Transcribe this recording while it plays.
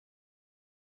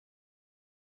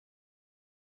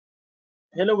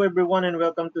Hello everyone and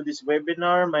welcome to this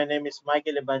webinar. My name is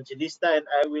Michael Evangelista and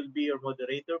I will be your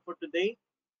moderator for today.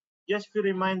 Just few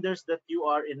reminders that you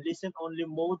are in listen-only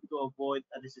mode to avoid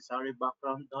unnecessary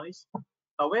background noise.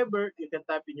 However, you can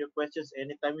type in your questions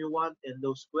anytime you want and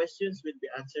those questions will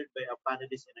be answered by a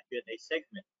panelist in a Q&A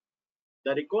segment.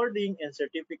 The recording and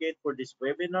certificate for this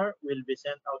webinar will be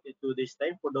sent out in 2 days'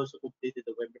 time for those who completed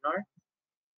the webinar.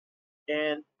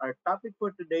 And our topic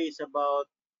for today is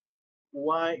about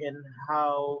why and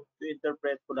how to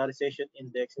interpret polarization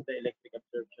index and the electric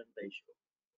absorption ratio.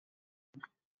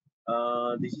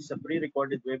 This is a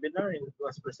pre-recorded webinar and it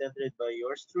was presented by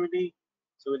yours truly.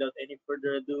 So without any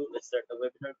further ado, let's start the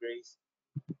webinar, Grace.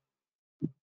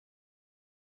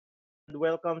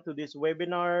 Welcome to this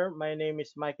webinar. My name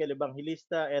is Michael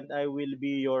Evangelista and I will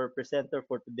be your presenter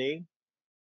for today.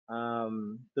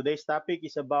 Today's topic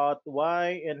is about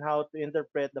why and how to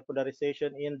interpret the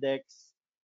polarization index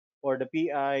or the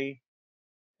PI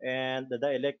and the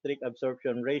dielectric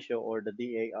absorption ratio or the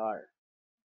DAR.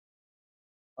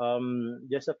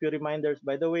 Just a few reminders,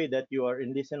 by the way, that you are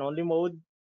in listen only mode,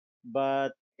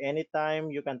 but anytime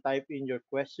you can type in your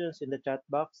questions in the chat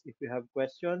box if you have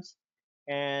questions,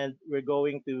 and we're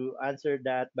going to answer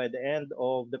that by the end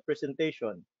of the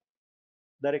presentation.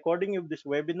 The recording of this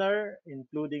webinar,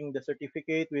 including the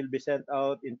certificate, will be sent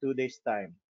out in 2 days'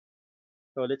 time.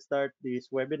 So let's start this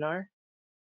webinar.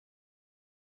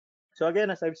 So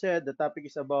again, as I've said, the topic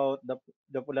is about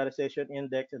the polarization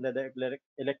index and the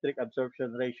electric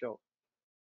absorption ratio.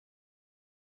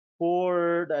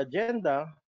 For the agenda,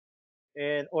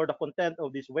 and or the content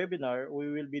of this webinar,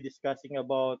 we will be discussing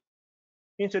about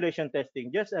insulation testing.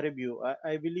 Just a review.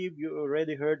 I believe you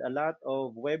already heard a lot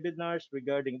of webinars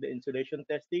regarding the insulation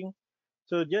testing.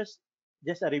 So just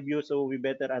a review so we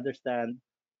better understand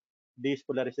this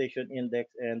polarization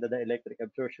index and the electric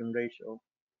absorption ratio.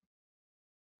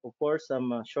 Of course,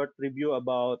 some short review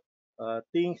about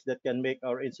things that can make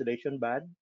our insulation bad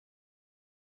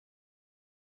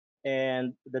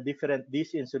and the different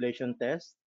disinsulation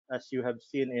tests as you have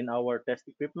seen in our test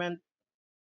equipment.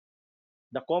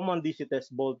 The common DC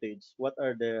test voltage, what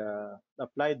are the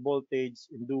applied voltage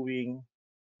in doing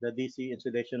the DC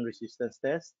insulation resistance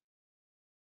test.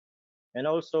 And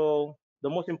also, the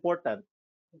most important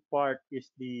part is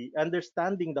the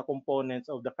understanding the components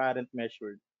of the current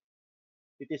measured.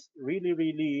 It is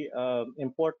really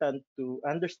important to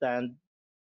understand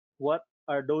what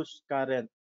are those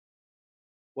current,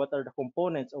 what are the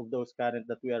components of those current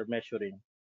that we are measuring,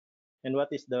 and what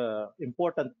is the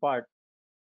important part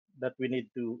that we need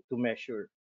to measure.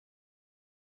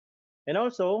 And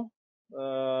also,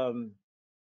 um,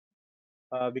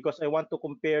 because I want to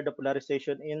compare the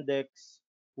polarization index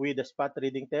with the spot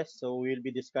reading test. So we'll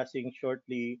be discussing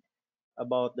shortly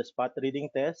about the spot reading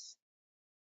test.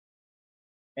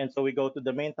 And so we go to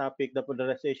the main topic, the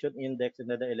polarization index and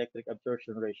the electric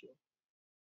absorption ratio.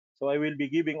 So I will be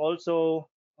giving also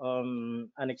an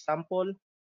example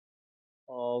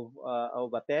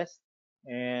of a test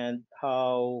and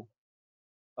how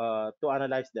to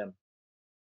analyze them.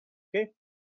 Okay.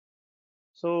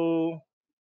 So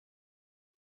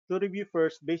to review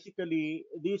first, basically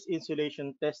this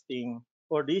insulation testing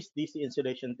or this DC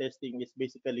insulation testing is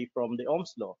basically from the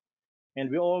Ohm's law. And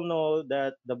we all know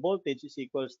that the voltage is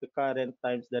equals to current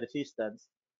times the resistance.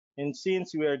 And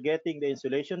since we are getting the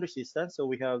insulation resistance, so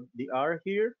we have the R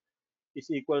here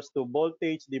is equals to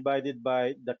voltage divided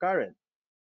by the current.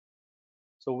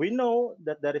 So we know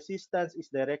that the resistance is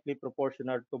directly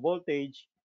proportional to voltage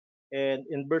and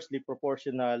inversely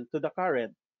proportional to the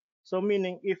current. So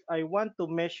meaning if I want to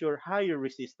measure higher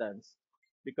resistance,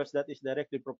 because that is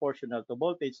directly proportional to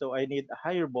voltage, so I need a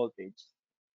higher voltage.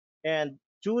 And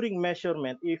during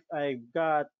measurement, if I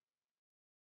got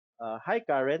a high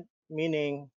current,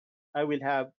 meaning I will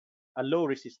have a low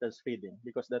resistance reading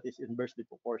because that is inversely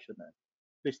proportional.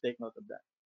 Please take note of that.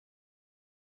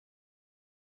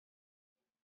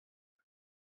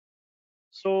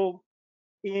 So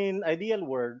in ideal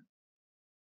world,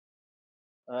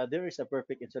 there is a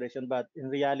perfect insulation, but in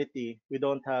reality, we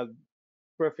don't have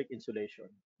perfect insulation.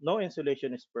 No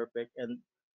insulation is perfect, and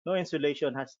no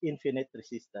insulation has infinite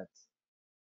resistance.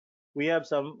 We have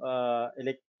some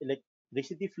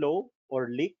electricity flow or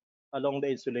leak along the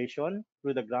insulation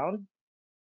through the ground,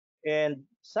 and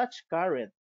such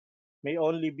current may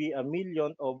only be a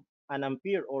million of an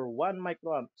ampere or 1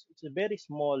 microamp. It's a very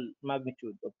small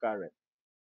magnitude of current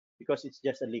because it's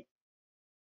just a leak.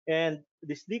 And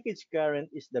this leakage current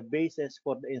is the basis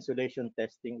for the insulation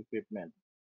testing equipment.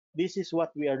 This is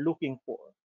what we are looking for.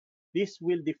 This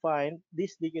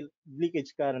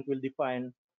leakage current will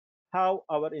define how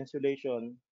our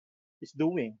insulation is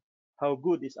doing, how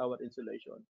good is our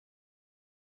insulation.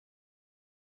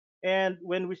 And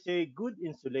when we say good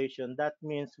insulation, that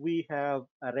means we have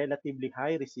a relatively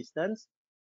high resistance.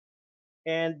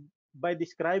 And by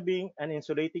describing an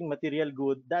insulating material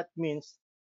good, that means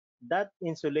that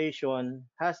insulation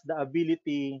has the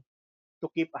ability to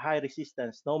keep a high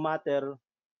resistance no matter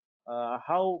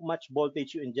how much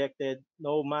voltage you injected,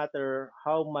 no matter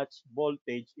how much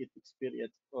voltage it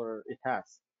experienced or it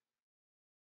has.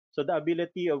 So the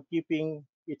ability of keeping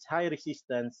its high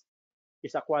resistance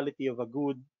is a quality of a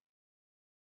good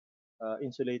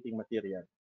insulating material.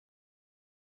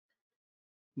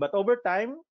 But over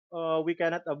time, we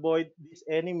cannot avoid these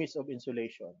enemies of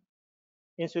insulation.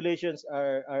 Insulations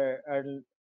are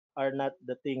not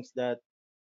the things that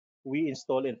we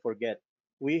install and forget.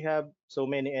 We have so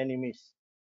many enemies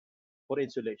for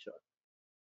insulation.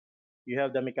 You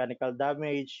have the mechanical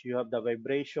damage, you have the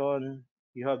vibration,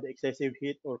 you have the excessive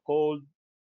heat or cold,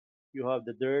 you have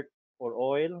the dirt or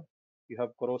oil, you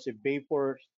have corrosive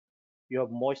vapors, you have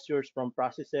moistures from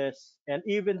processes, and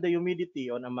even the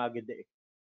humidity on a muggy day.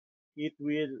 It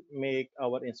will make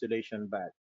our insulation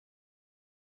bad.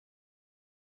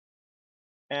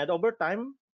 And over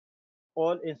time,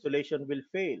 all insulation will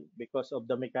fail because of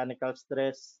the mechanical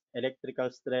stress, electrical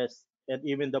stress, and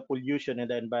even the pollution in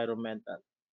the environmental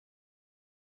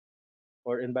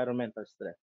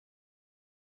stress.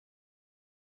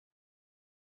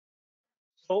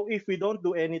 So if we don't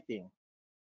do anything,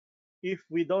 if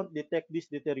we don't detect this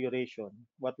deterioration,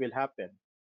 what will happen?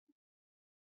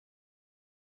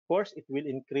 Of course, it will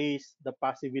increase the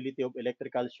possibility of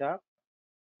electrical shock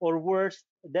or worse,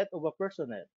 death of a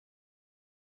personnel.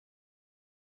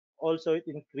 Also, it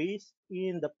increase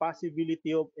in the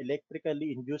possibility of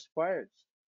electrically induced fires.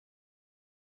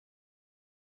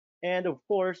 And of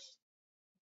course,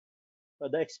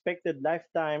 the expected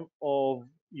lifetime of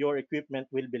your equipment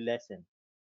will be lessened.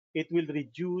 It will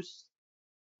reduce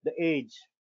the age.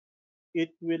 It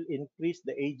will increase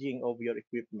the aging of your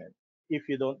equipment if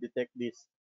you don't detect this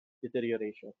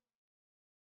deterioration.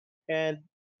 And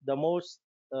the most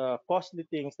costly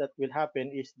things that will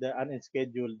happen is the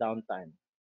unscheduled downtime.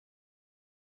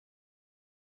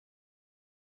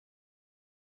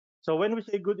 So when we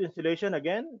say good insulation,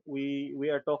 again, we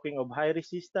are talking of high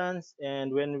resistance.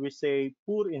 And when we say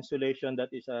poor insulation, that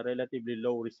is a relatively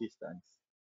low resistance.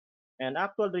 And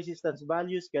actual resistance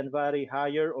values can vary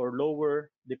higher or lower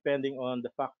depending on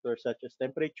the factors such as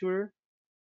temperature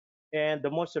and the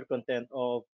moisture content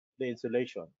of the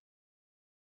insulation.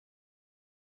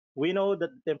 We know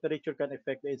that the temperature can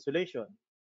affect the insulation.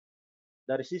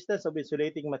 The resistance of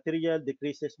insulating material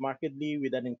decreases markedly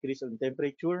with an increase in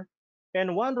temperature.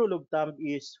 And one rule of thumb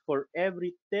is for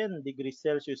every 10 degrees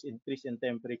Celsius increase in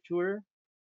temperature,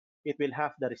 it will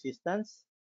halve the resistance.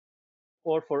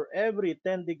 Or for every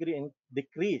 10-degree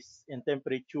decrease in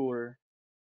temperature,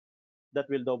 that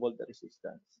will double the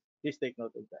resistance. Please take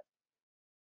note of that.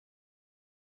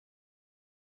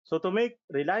 So to make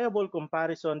reliable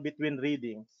comparison between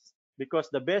readings, because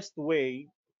the best way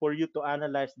for you to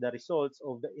analyze the results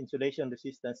of the insulation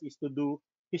resistance is to do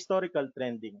historical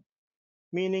trending,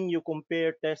 meaning you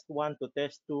compare test 1 to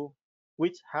test 2,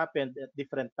 which happened at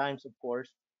different times, of course,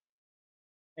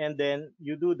 and then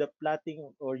you do the plotting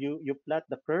or you plot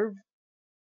the curve,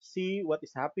 see what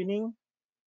is happening,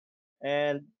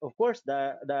 and of course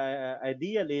the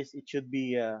ideal is it should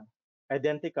be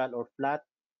identical or flat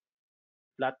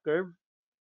curve.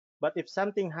 But if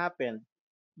something happened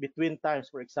between times,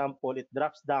 for example, it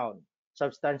drops down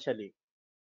substantially,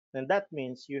 then that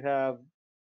means you have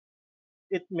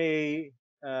it may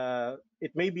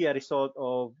it may be a result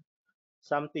of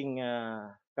something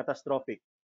catastrophic,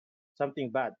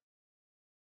 something bad.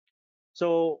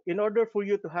 So in order for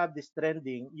you to have this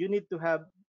trending, you need to have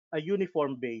a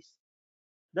uniform base.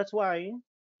 That's why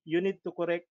you need to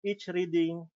correct each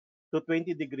reading to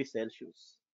 20 degrees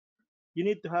Celsius. You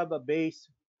need to have a base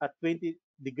at 20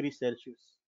 degrees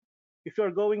Celsius. If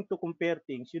you're going to compare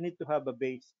things, you need to have a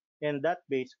base, and that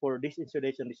base for this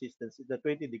insulation resistance is the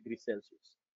 20 degrees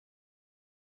Celsius.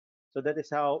 So that is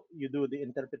how you do the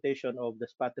interpretation of the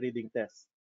spot reading test.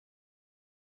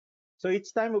 So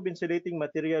each time of insulating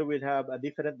material will have a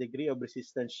different degree of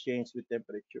resistance change with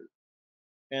temperature.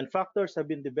 And factors have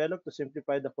been developed to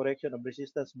simplify the correction of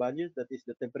resistance values, that is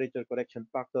the temperature correction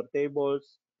factor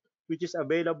tables, which is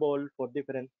available for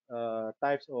different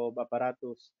types of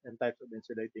apparatus and types of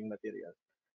insulating material.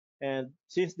 And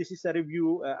since this is a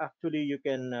review, actually you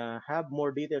can have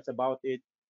more details about it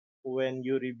when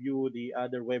you review the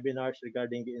other webinars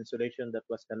regarding the insulation that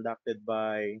was conducted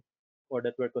by or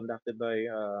that were conducted by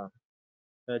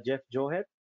Jeff Johet.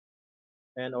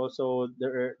 And also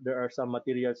there are some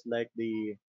materials like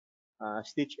the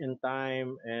stitch in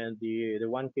time and the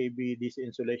 1 kb DC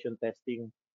insulation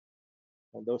testing.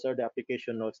 And those are the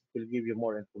application notes that will give you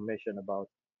more information about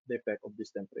the effect of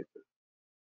this temperature.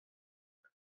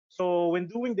 So when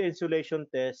doing the insulation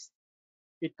test,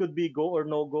 it could be go or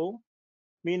no go,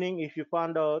 meaning if you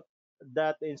found out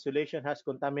that the insulation has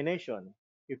contamination,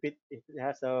 if it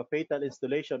has a fatal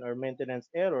installation or maintenance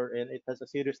error and it has a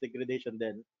serious degradation,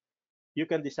 then you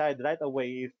can decide right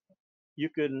away if you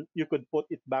could put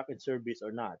it back in service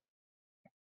or not.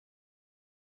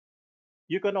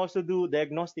 You can also do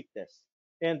diagnostic tests.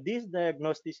 And this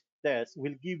diagnostic test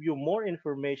will give you more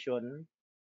information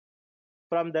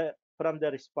from the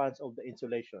response of the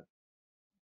insulation.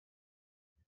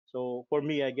 So for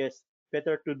me, I guess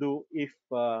better to do if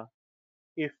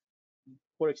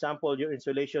for example your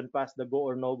insulation passed the go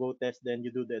or no go test, then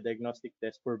you do the diagnostic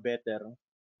test for better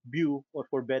view or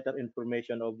for better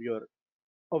information of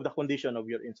the condition of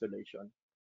your insulation.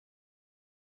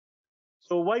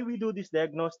 So why we do this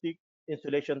diagnostic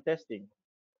insulation testing?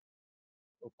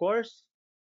 Of course,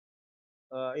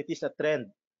 it is a trend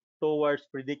towards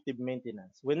predictive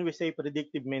maintenance. When we say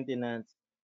predictive maintenance,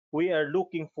 we are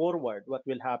looking forward what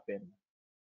will happen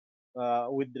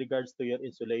with regards to your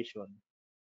insulation.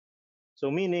 So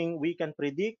meaning we can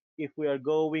predict if we are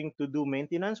going to do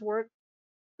maintenance work,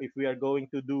 if we are going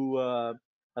to do a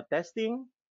testing,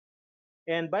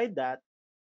 and by that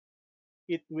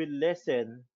it will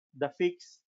lessen the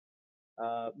fixed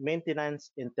maintenance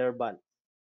interval,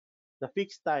 the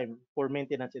fixed time for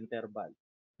maintenance interval.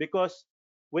 Because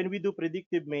when we do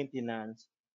predictive maintenance,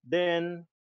 then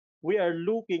we are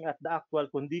looking at the actual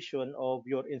condition of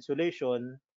your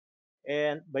insulation,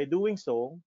 and by doing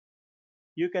so,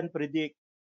 you can predict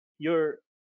your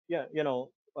yeah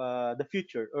the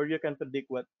future, or you can predict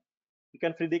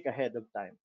ahead of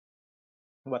time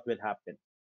what will happen.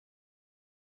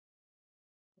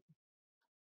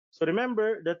 So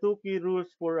remember the two key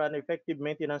rules for an effective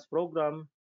maintenance program.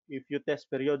 If you test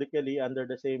periodically under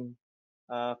the same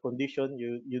condition,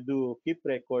 you do keep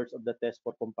records of the test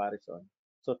for comparison.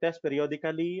 So test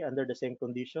periodically under the same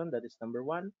condition, that is number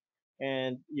one,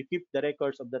 and you keep the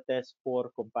records of the test for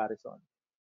comparison.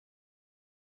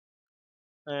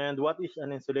 And what is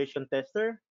an insulation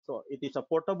tester? So it is a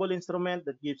portable instrument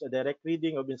that gives a direct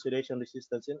reading of insulation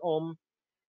resistance in ohm,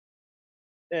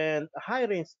 and a high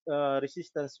range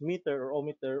resistance meter or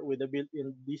ohmmeter with a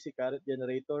built-in DC current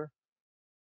generator,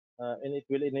 and it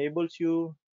will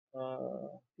uh,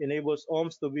 enables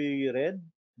ohms to be read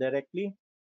directly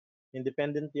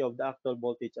independently of the actual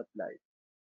voltage applied.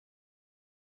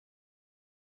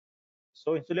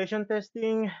 So insulation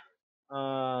testing,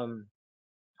 um,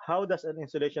 how does an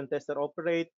insulation tester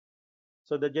operate?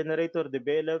 So the generator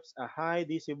develops a high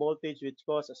DC voltage which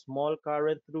causes a small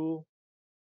current through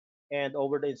and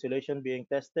over the insulation being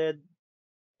tested.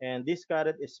 And this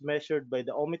current is measured by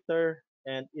the ohmmeter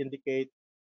and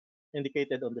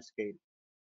indicated on the scale.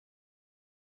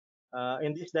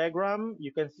 In this diagram,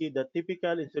 you can see the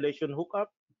typical insulation hookup.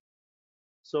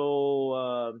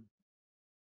 So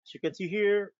as you can see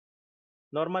here,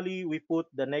 normally we put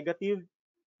the negative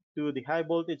to the high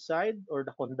voltage side or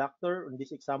the conductor. In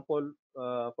this example,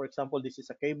 for example, this is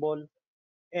a cable,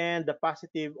 and the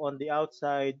positive on the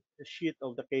outside sheet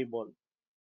of the cable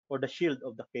or the shield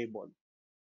of the cable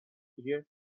here.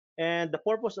 And the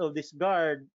purpose of this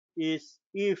guard is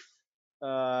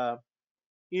uh,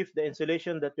 if the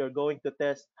insulation that you're going to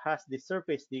test has the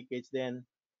surface leakage, then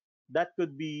that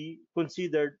could be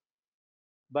considered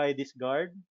by this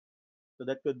guard. So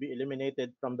that could be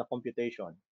eliminated from the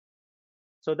computation.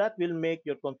 So that will make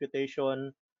your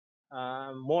computation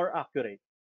more accurate.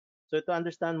 So to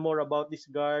understand more about this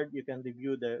guard, you can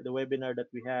review the webinar that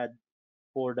we had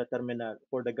for the terminal,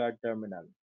 for the guard terminal.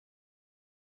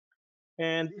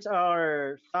 And these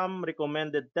are some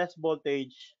recommended test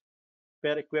voltage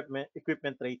per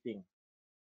equipment rating.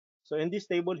 So in this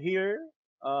table here,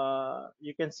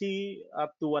 you can see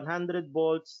up to 100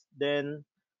 volts, then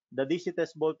the DC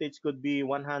test voltage could be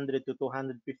 100 to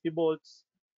 250 volts.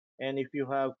 And if you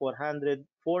have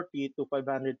 440 to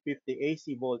 550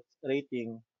 AC volts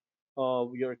rating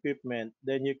of your equipment,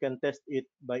 then you can test it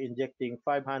by injecting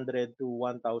 500 to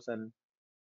 1000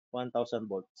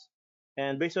 volts.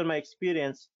 And based on my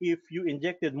experience, if you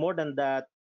injected more than that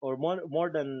or more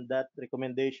than that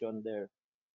recommendation there,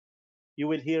 you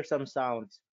will hear some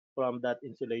sounds from that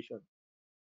insulation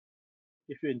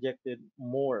if you injected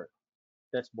more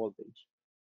test voltage.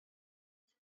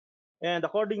 And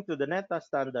according to the NETA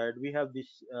standard, we have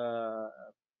this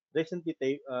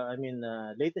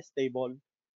latest table,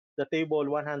 the table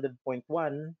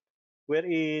 100.1,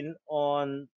 wherein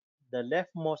on the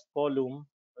leftmost column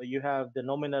you have the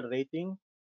nominal rating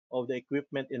of the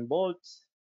equipment in volts,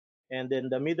 and then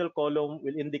the middle column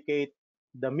will indicate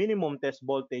the minimum test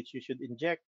voltage you should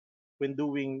inject when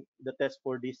doing the test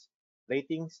for these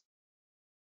ratings.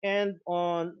 And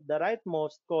on the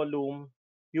rightmost column,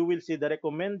 you will see the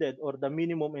recommended or the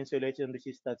minimum insulation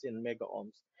resistance in mega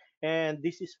ohms. And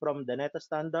this is from the NETA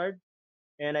standard.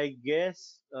 And I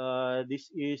guess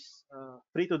this is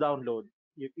free to download.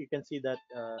 You can see that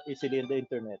easily in the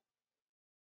internet.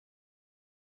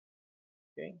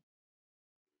 Okay.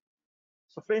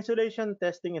 So for insulation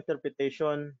testing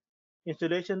interpretation,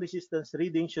 insulation resistance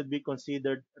reading should be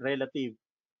considered relative.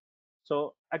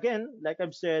 So again, like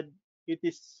I've said, it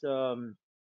is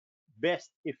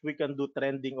best if we can do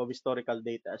trending of historical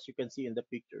data, as you can see in the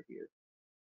picture here.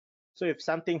 So if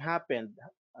something happened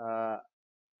uh,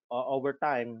 over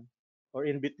time or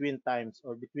in between times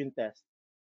or between tests,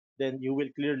 then you will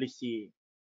clearly see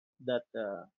that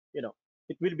you know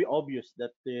it will be obvious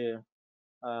that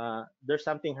there's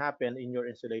something happened in your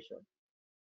insulation,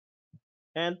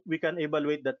 and we can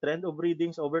evaluate the trend of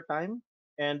readings over time,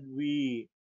 and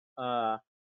uh,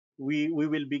 we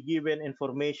will be given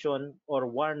information or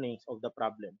warnings of the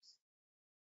problems.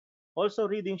 Also,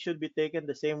 reading should be taken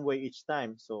the same way each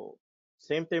time. So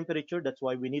same temperature, that's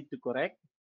why we need to correct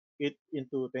it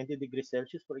into 20 degrees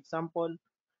Celsius, for example.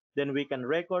 Then we can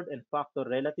record and factor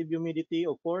relative humidity,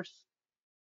 of course.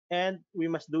 And we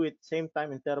must do it same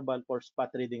time interval for spot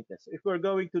reading test. If we're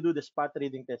going to do the spot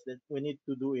reading test, then we need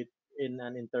to do it in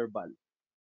an interval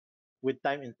with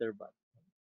time interval.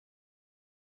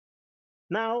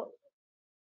 Now,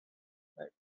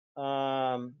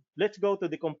 let's go to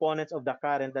the components of the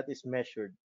current that is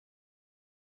measured.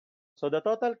 So the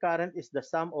total current is the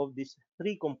sum of these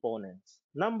three components.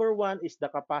 Number one is the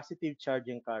capacitive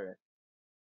charging current.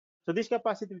 So this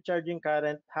capacitive charging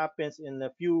current happens in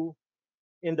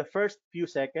the first few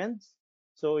seconds.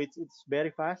 So it's very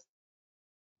fast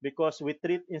because we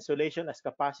treat insulation as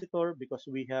capacitor because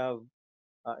we have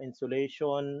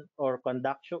insulation or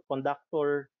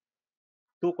conductor,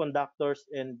 two conductors,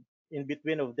 and in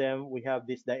between of them we have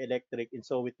this dielectric, and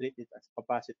so we treat it as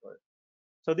capacitor.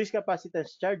 So this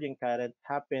capacitance charging current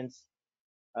happens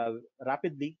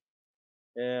rapidly.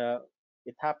 Uh,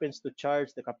 it happens to charge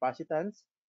the capacitance,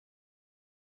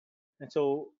 and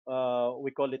so we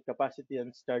call it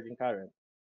capacitance charging current.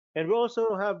 And we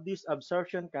also have this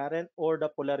absorption current or the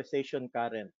polarization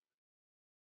current.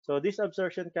 So this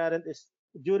absorption current is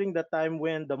during the time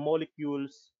when the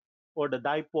molecules or the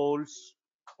dipoles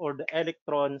or the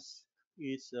electrons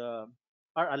is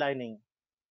are aligning.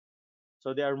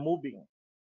 So they are moving.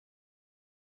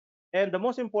 And the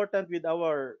most important with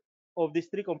our of these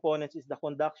three components is the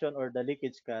conduction or the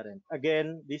leakage current.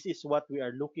 Again, this is what we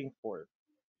are looking for.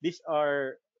 These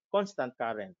are constant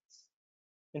currents.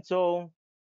 And so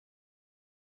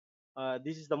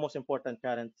this is the most important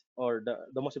current or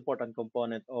the most important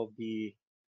component of the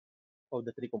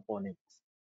three components.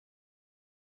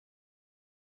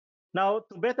 Now,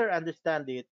 to better understand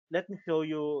it, let me show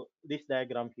you this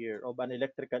diagram here of an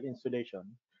electrical insulation.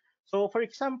 So for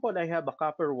example, I have a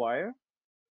copper wire,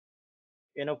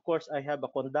 and of course I have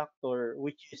a conductor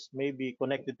which is maybe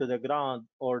connected to the ground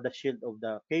or the shield of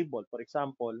the cable, for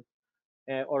example.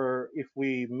 Or if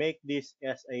we make this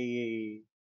as a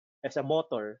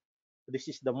motor, this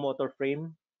is the motor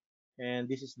frame, and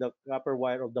this is the copper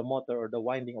wire of the motor or the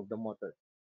winding of the motor.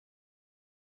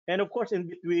 And of course, in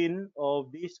between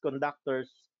of these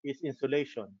conductors is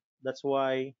insulation. That's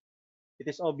why it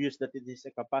is obvious that it is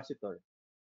a capacitor.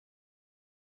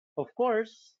 Of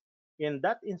course, in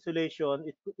that insulation,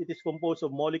 it is composed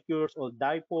of molecules or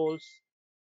dipoles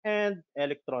and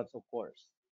electrons, of course.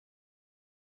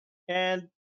 And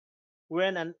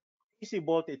when an AC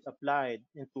voltage applied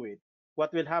into it,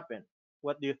 what will happen?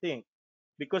 What do you think?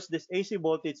 Because this AC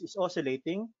voltage is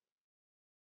oscillating,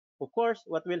 of course,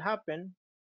 what will happen?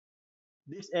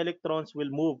 These electrons will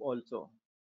move also.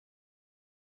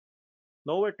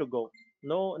 Nowhere to go.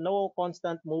 No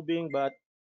constant moving, but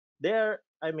they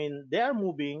are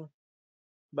moving,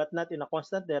 but not in a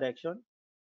constant direction.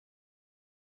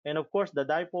 And of course, the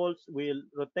dipoles will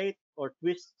rotate or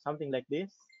twist something like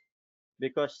this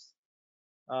because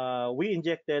we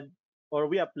injected or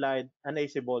we applied an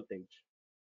AC voltage.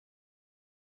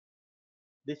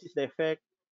 This is the effect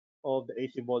of the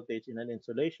AC voltage in an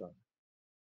insulation.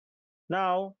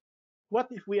 Now,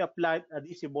 what if we applied a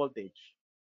DC voltage?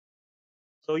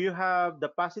 So you have the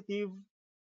positive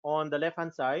on the left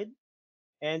hand side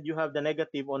and you have the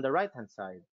negative on the right hand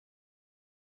side.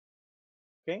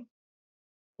 Okay?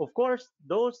 Of course,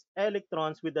 those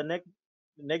electrons with the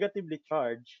negatively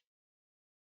charged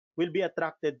will be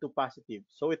attracted to positive.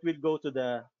 So it will go to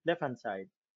the left-hand side.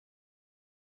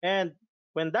 And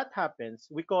when that happens,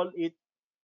 we call it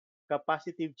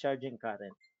capacitive charging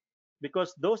current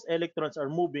because those electrons are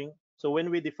moving. So when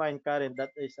we define current, that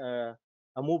is a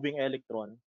moving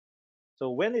electron. So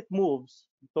when it moves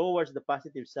towards the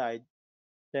positive side,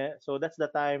 so that's the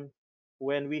time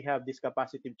when we have this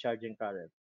capacitive charging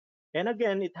current. And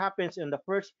again, it happens in the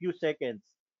first few seconds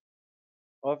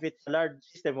of its large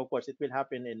system. Of course, it will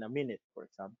happen in a minute, for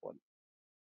example.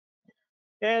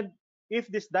 And if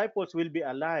these dipoles will be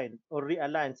aligned or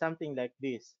realigned, something like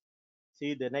this,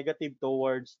 see the negative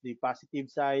towards the positive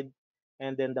side,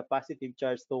 and then the positive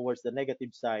charge towards the negative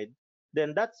side,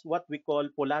 then that's what we call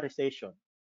polarization.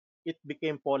 It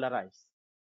became polarized.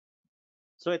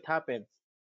 So it happens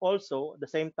also the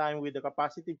same time with the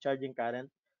capacitive charging current,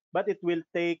 but it will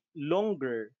take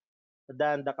longer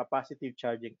than the capacitive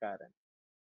charging current.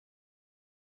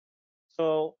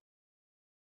 So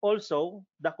also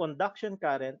the conduction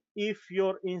current, if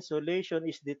your insulation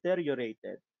is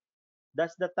deteriorated,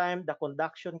 that's the time the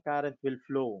conduction current will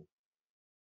flow,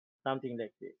 something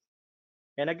like this.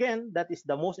 And again, that is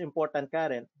the most important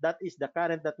current. That is the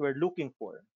current that we're looking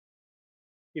for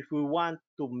if we want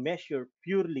to measure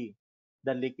purely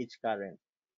the leakage current.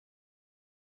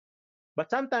 But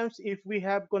sometimes if we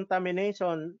have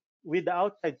contamination with the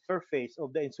outside surface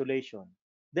of the insulation,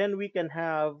 then we can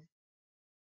have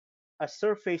a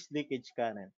surface leakage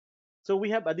current. So we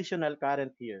have additional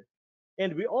current here.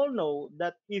 And we all know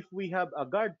that if we have a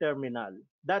guard terminal,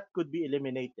 that could be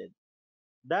eliminated.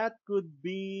 That could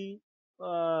be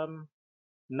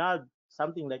nulled,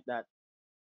 something like that,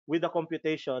 with the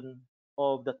computation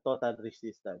of the total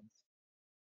resistance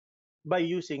by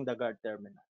using the guard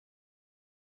terminal.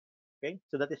 Okay,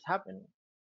 so that is happening.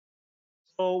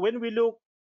 So when we look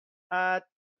at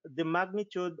the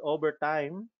magnitude over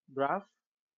time graph,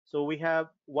 so we have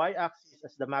y-axis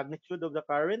as the magnitude of the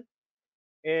current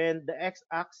and the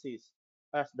x-axis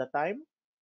as the time.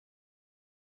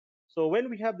 So when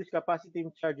we have this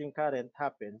capacitive charging current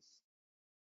happens,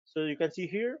 so you can see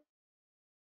here,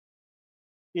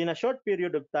 in a short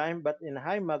period of time, but in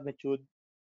high magnitude,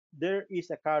 there is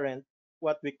a current,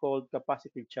 what we call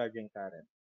capacitive charging current.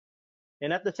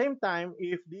 And at the same time,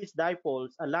 if these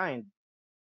dipoles aligned,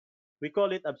 we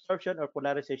call it absorption or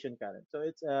polarization current. So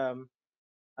it's a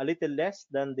little less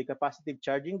than the capacitive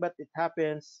charging, but it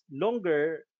happens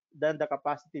longer than the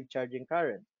capacitive charging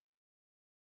current.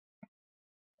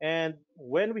 And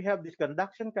when we have this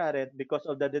conduction current because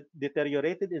of the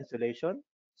deteriorated insulation,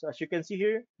 so as you can see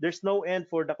here, there's no end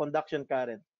for the conduction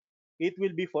current. It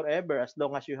will be forever as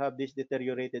long as you have this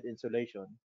deteriorated insulation.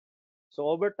 So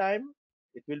over time,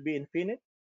 it will be infinite.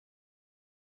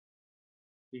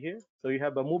 See here? So you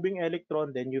have a moving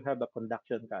electron, then you have a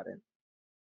conduction current.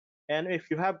 And if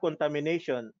you have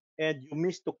contamination and you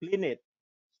miss to clean it,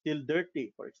 still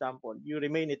dirty, for example, you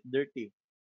remain it dirty,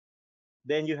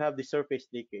 then you have the surface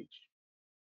leakage.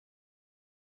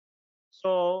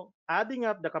 So adding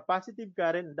up the capacitive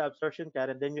current and the absorption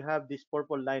current, then you have this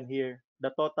purple line here,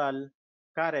 the total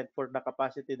current for the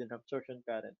capacitive and absorption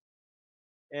current.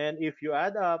 And if you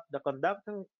add up the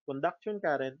conduction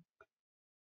current,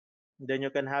 then you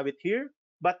can have it here.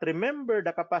 But remember,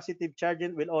 the capacitive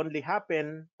charging will only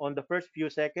happen on the first few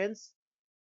seconds,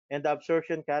 and the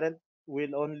absorption current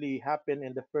will only happen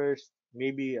in the first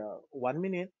maybe 1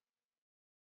 minute.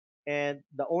 And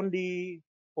the only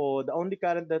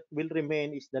current that will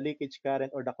remain is the leakage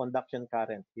current or the conduction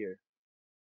current here.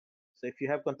 So if you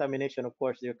have contamination, of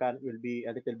course, your current will be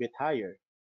a little bit higher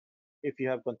if you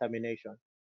have contamination.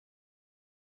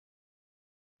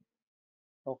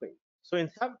 Okay. So in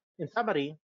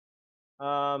summary,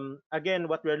 again,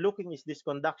 what we're looking is this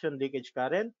conduction leakage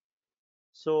current.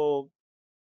 So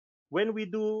when we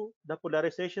do the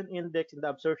polarization index and the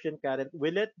absorption current,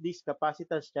 we let this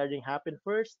capacitance charging happen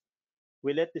first.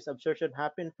 We let this absorption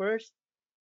happen first.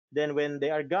 Then when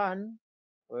they are gone,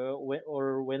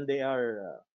 or when they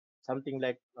are something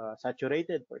like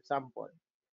saturated, for example,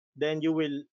 then you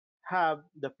will have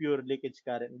the pure leakage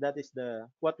current. That is the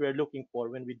what we're looking for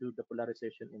when we do the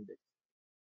polarization index.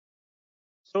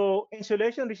 So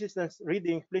insulation resistance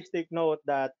readings, please take note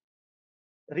that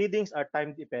readings are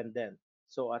time dependent.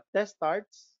 So a test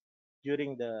starts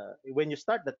when you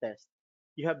start the test,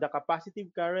 you have the capacitive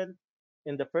current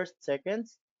in the first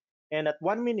seconds, and at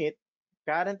 1 minute,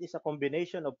 current is a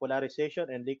combination of polarization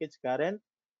and leakage current,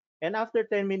 and after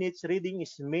 10 minutes, reading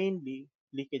is mainly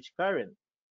leakage current.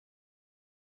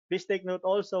 Please take note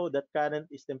also that current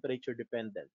is temperature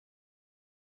dependent.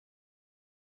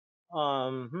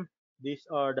 These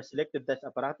are the selected test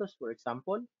apparatus, for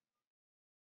example.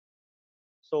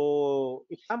 So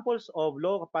examples of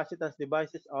low capacitance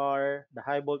devices are the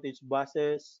high voltage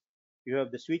buses, you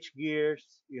have the switch gears,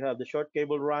 you have the short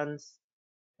cable runs,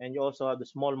 and you also have the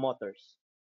small motors.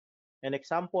 An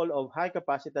example of high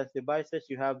capacitance devices,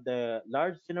 you have the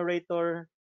large generator,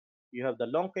 you have the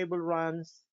long cable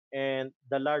runs, and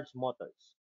the large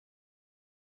motors.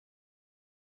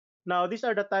 Now, these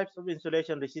are the types of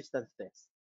insulation resistance tests.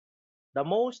 The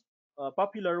most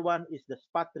popular one is the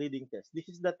spot reading test. This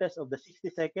is the test of the 60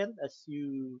 second as,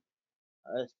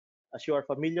 as you are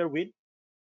familiar with.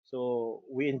 So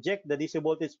we inject the DC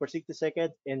voltage for 60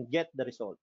 seconds and get the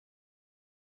result.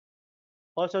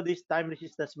 Also, this time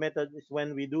resistance method is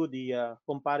when we do the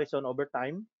comparison over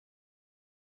time.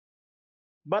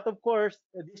 But of course,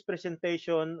 this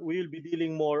presentation we will be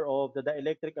dealing more of the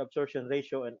dielectric absorption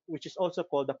ratio, and which is also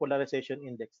called the polarization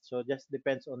index. So just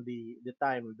depends on the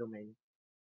time domain.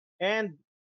 And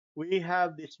we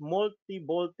have this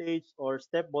multi-voltage or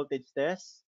step voltage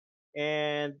test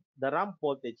and the ramp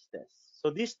voltage test.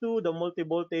 So these two, the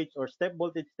multi-voltage or step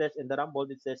voltage test and the ramp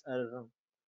voltage test, are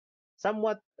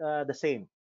somewhat the same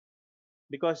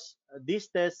because these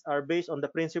tests are based on the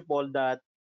principle that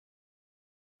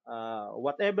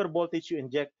whatever voltage you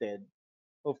injected,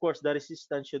 of course, the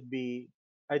resistance should be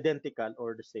identical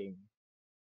or the same.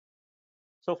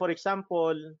 So, for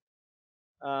example,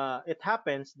 it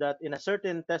happens that in a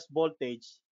certain test voltage,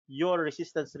 your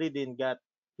resistance reading get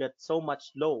so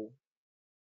much low,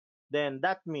 then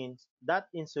that means that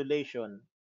insulation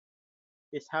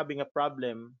is having a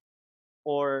problem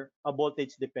or a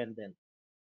voltage dependent.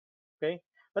 Okay,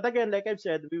 but again, like I've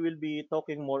said, we will be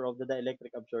talking more of the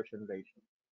dielectric absorption ratio.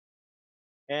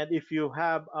 And if you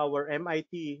have our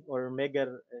MIT or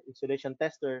Megger insulation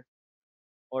tester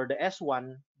or the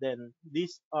S1, then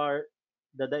these are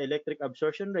the dielectric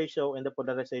absorption ratio and the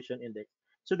polarization index.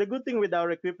 So the good thing with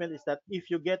our equipment is that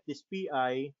if you get this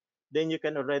PI, then you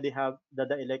can already have the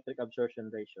dielectric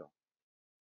absorption ratio.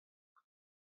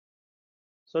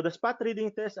 So the spot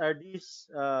reading tests are these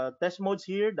test modes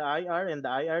here, the IR and the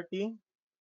IRT.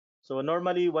 So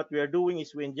normally what we are doing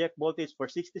is we inject voltage for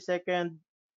 60 seconds,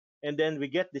 and then we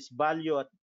get this value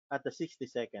at the 60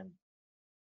 second.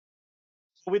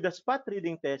 So with the spot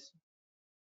reading test,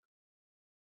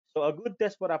 so a good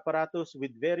test for apparatus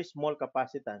with very small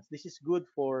capacitance. This is good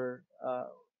for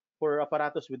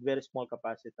apparatus with very small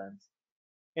capacitance.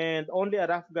 And only a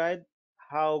rough guide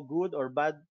how good or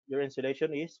bad your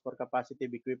insulation is for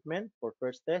capacitive equipment for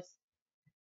first test.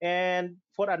 And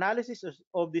for analysis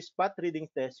of this spot reading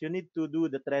test, you need to do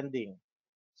the trending.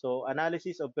 So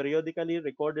analysis of periodically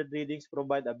recorded readings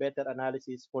provide a better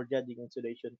analysis for judging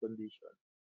insulation condition.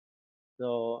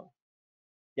 So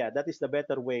yeah, that is the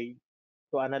better way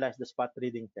to analyze the spot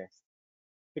reading test.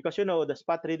 Because the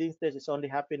spot reading test is only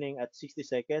happening at 60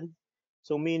 seconds.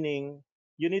 So meaning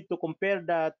you need to compare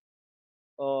that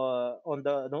on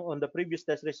the previous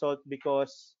test result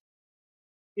because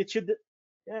it should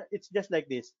it's just like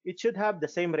this. It should have the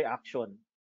same reaction,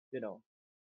 you know,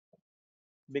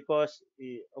 because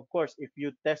of course if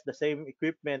you test the same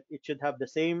equipment, it should have the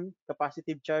same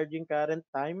capacitive charging current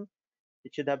time.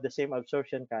 It should have the same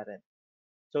absorption current.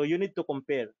 So you need to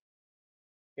compare,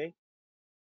 okay?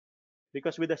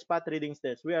 Because with the spot readings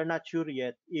test, we are not sure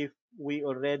yet if we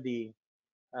already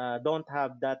don't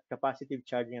have that capacitive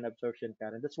charging and absorption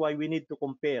current. That's why we need to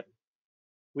compare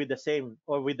with the same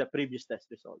or with the previous test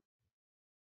result.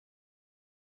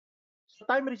 So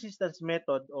time resistance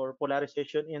method or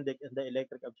polarization index and the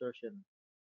electric absorption.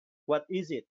 What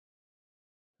is it,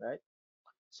 right?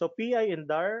 So PI and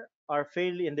DAR are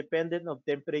fairly independent of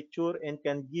temperature and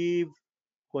can give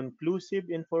conclusive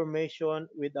information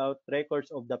without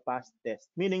records of the past test.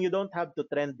 Meaning you don't have to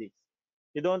trend this.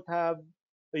 You don't have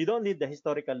you don't need the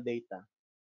historical data.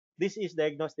 This is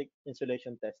diagnostic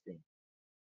insulation testing.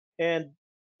 And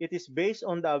it is based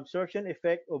on the absorption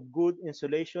effect of good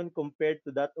insulation compared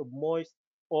to that of moist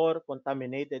or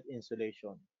contaminated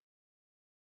insulation.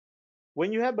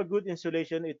 When you have a good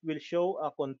insulation, it will show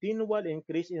a continual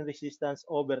increase in resistance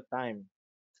over time,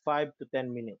 5 to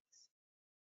 10 minutes.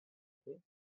 Okay?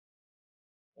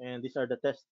 And these are the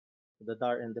tests, the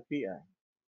DAR and the PI.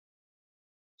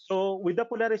 So with the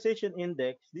polarization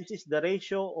index, this is the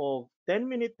ratio of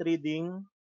 10-minute reading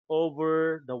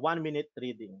over the 1-minute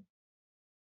reading.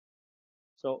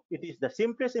 So it is the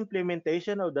simplest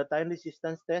implementation of the time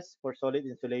resistance test for solid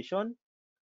insulation.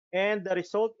 And the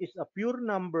result is a pure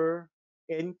number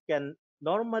and can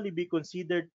normally be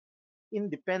considered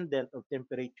independent of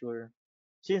temperature,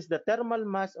 since the thermal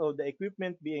mass of the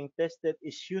equipment being tested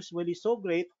is usually so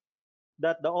great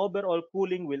that the overall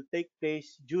cooling will take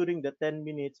place during the 10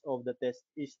 minutes of the test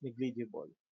is negligible.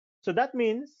 So that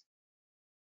means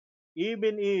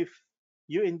even if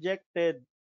you injected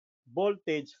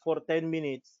voltage for 10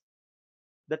 minutes,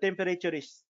 the temperature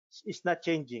is not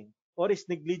changing or is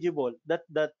negligible. That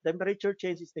the temperature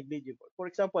change is negligible. For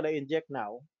example, I inject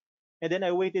now and then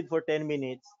I waited for 10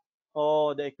 minutes.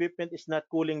 Oh, the equipment is not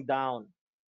cooling down.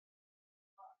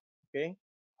 Okay,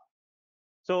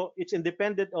 so it's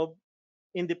independent of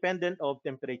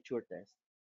temperature test.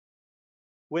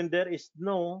 When there is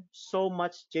no so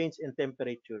much change in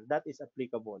temperature, that is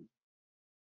applicable.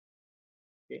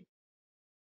 Okay,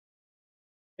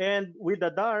 and with the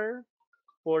DAR,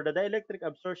 for the dielectric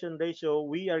absorption ratio,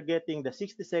 we are getting the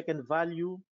 60-second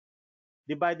value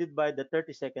divided by the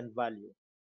 30-second value.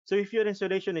 So if your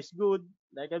insulation is good,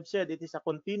 like I've said, it is a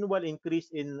continual increase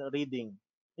in reading,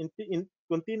 in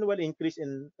continual increase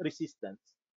in resistance,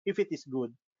 if it is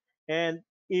good. And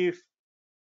if,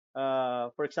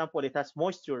 for example, it has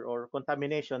moisture or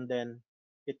contamination, then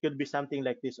it could be something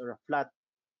like this or a flat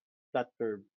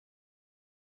curve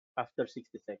after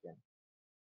 60 seconds.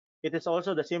 It is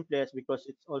also the simplest because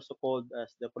it's also called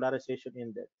as the polarization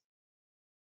index.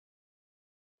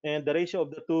 And the ratio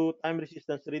of the two time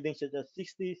resistance readings such as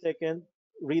 60-second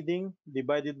reading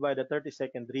divided by the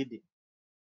 30-second reading.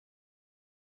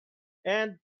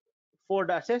 And for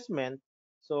the assessment,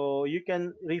 so you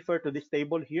can refer to this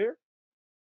table here.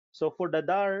 So for the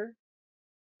DAR,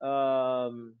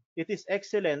 it is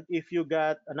excellent if you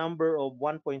got a number of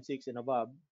 1.6 and above.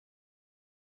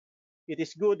 It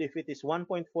is good if it is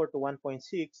 1.4 to 1.6,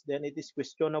 then it is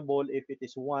questionable if it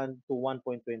is 1 to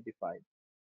 1.25.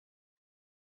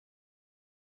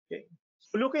 Okay.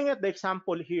 So looking at the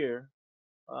example here,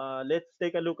 let's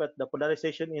take a look at the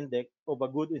polarization index of a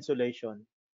good insulation.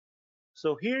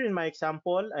 So here in my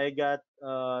example, I got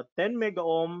 10 mega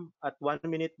ohm at 1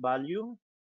 minute value.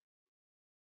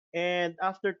 And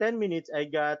after 10 minutes, I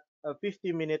got a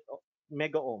 50-minute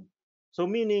mega ohm. So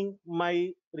meaning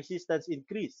my resistance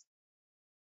increased.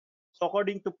 So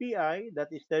according to PI, that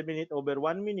is 10 minutes over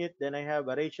 1 minute, then I have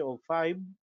a ratio of 5.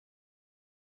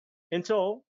 And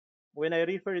so when I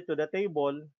refer it to the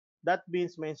table, that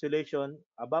means my insulation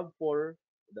above 4.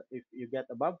 If you get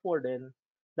above 4, then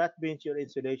that means your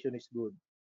insulation is good.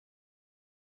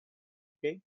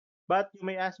 Okay. But you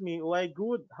may ask me, why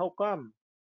good? How come?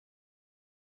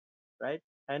 Right?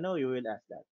 I know you will ask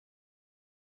that.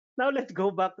 Now let's go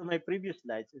back to my previous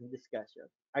slides in discussion.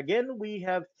 Again, we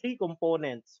have three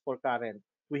components for current.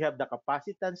 We have the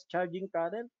capacitance charging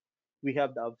current, we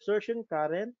have the absorption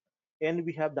current, and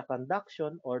we have the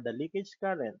conduction or the leakage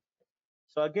current.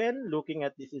 So again, looking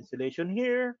at this insulation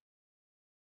here,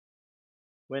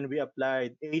 when we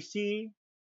applied AC,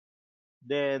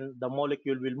 then the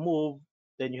molecule will move,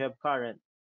 then you have current,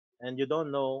 and you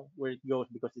don't know where it goes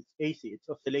because it's AC, it's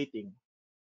oscillating.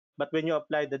 But when you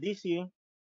apply the DC,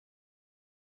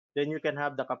 then you can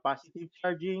have the capacitive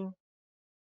charging,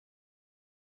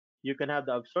 you can have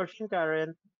the absorption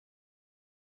current,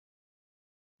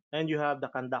 and you have the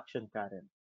conduction current.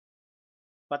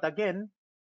 But again,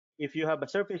 if you have a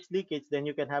surface leakage, then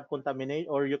you can have contamination,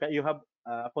 or you have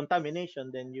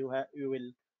contamination, then you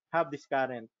will have this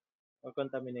current or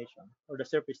contamination or the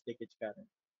surface leakage current.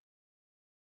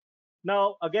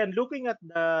 Now, again, looking at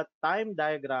the time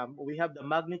diagram, we have the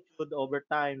magnitude over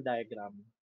time diagram.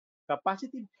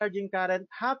 Capacitive charging current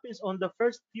happens on the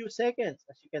first few seconds,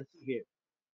 as you can see here.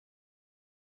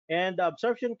 And the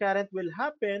absorption current will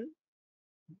happen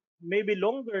maybe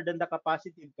longer than the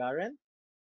capacitive current,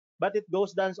 but it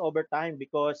goes down over time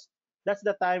because that's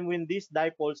the time when these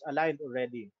dipoles aligned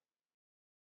already.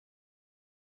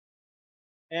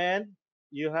 And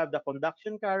you have the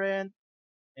conduction current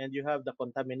and you have the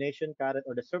contamination current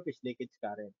or the surface leakage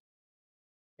current.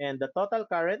 And the total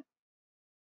current,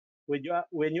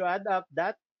 when you add up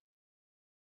that,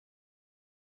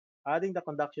 adding the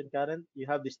conduction current, you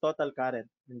have this total current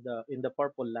in the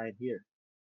purple line here.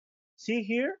 See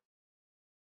here,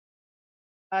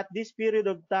 at this period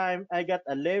of time, I got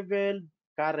a leveled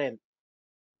current,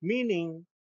 meaning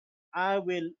I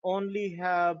will only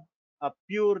have a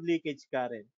pure leakage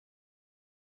current.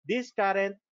 This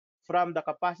current from the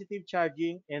capacitive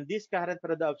charging and this current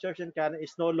from the absorption current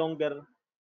is no longer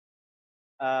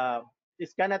uh,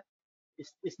 is cannot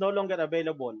is no longer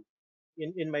available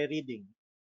in my reading.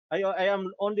 I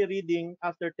am only reading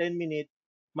after 10 minutes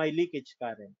my leakage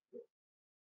current.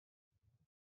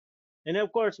 And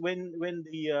of course, when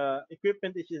the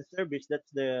equipment is in service,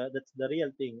 that's the real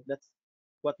thing. That's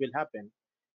what will happen.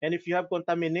 And if you have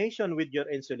contamination with your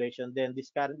insulation, then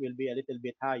this current will be a little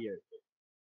bit higher.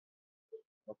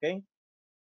 Okay.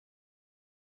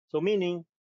 So meaning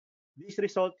this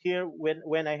result here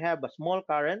when I have a small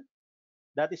current,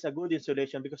 That is a good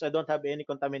insulation because I don't have any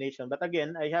contamination. But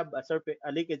again, I have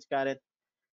a leakage current,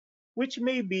 which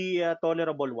may be a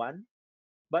tolerable one.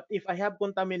 But if I have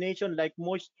contamination like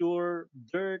moisture,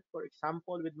 dirt, for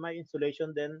example, with my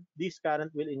insulation, then this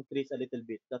current will increase a little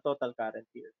bit, the total current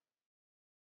here.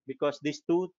 Because these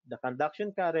two, the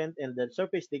conduction current and the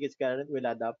surface leakage current will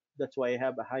add up. That's why I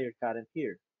have a higher current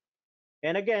here.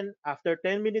 And again, after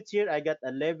 10 minutes here, I got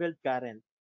a leveled current.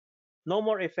 No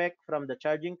more effect from the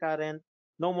charging current,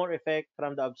 no more effect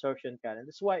from the absorption current.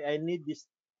 That's why I need this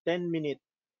 10 minutes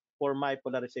for my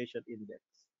polarization index.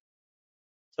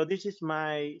 So this is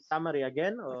my summary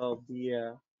again of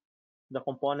the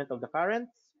component of the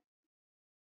currents.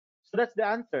 So that's the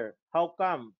answer. How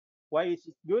come? Why is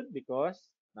it good? Because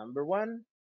number one,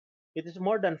 it is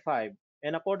more than 5.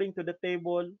 And according to the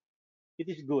table, it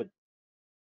is good.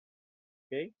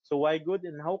 Okay. So why good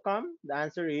and how come? The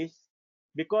answer is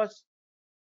because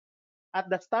at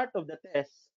the start of the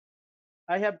test,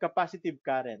 I have capacitive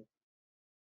current,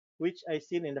 which I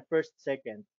seen in the first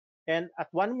second. And at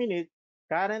 1 minute,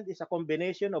 current is a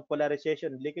combination of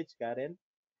polarization and leakage current.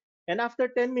 And after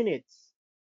 10 minutes,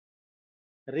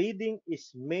 reading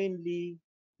is mainly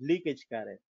leakage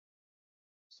current.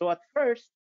 So at first,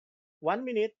 1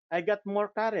 minute, I got more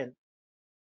current.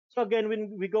 So again,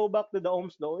 when we go back to the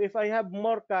Ohm's law, if I have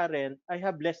more current, I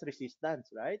have less resistance,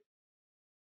 right?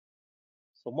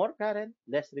 So more current,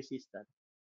 less resistance.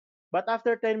 But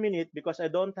after 10 minutes, because I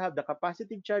don't have the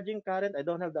capacitive charging current, I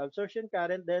don't have the absorption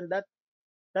current, then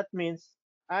that means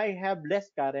I have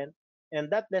less current, and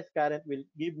that less current will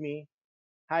give me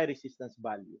high resistance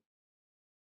value.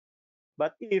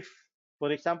 But if,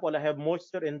 for example, I have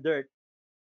moisture and dirt,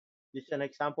 this is an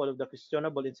example of the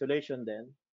questionable insulation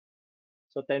then.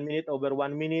 So 10 minutes over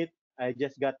 1 minute, I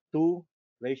just got 2,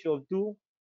 ratio of 2.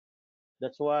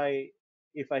 That's why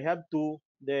if I have 2,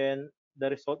 then the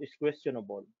result is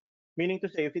questionable. Meaning to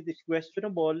say, if it is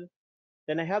questionable,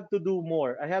 then I have to do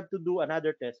more. I have to do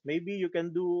another test. Maybe you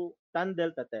can do tan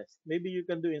delta test. Maybe you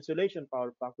can do insulation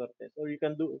power factor test, or you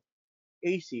can do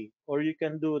AC, or you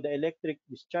can do the electric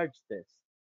discharge test.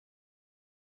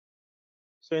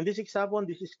 So in this example,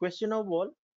 this is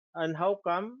questionable. And how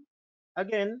come?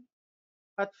 Again,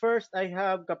 at first I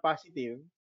have capacitive,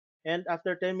 and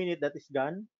after 10 minutes that is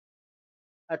gone.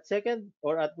 At second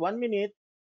or at 1 minute,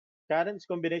 current is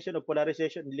combination of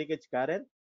polarization and leakage current.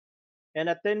 And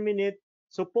at 10 minutes,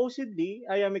 supposedly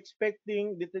I am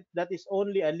expecting that is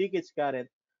only a leakage current.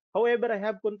 However, I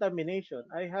have contamination.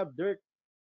 I have dirt.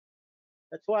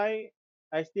 That's why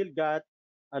I still got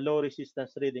a low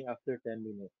resistance reading after 10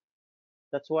 minutes.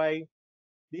 That's why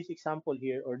this example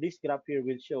here or this graph here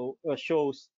will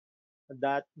shows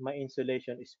that my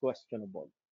insulation is questionable.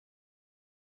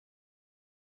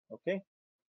 Okay,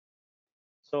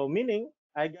 so meaning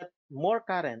I got more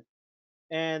current,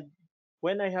 and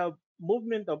when I have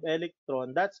movement of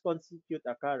electron, that's constitute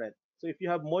a current. So if you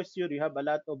have moisture, you have a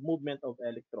lot of movement of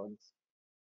electrons.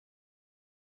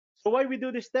 So why we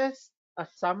do this test? A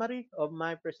summary of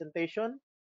my presentation.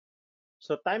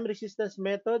 So time resistance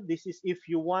method, this is if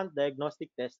you want diagnostic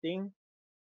testing.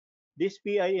 This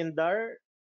PI and DAR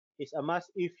is a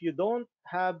must if you don't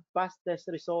have past test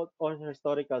result or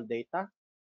historical data,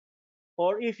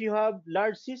 or if you have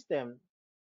large system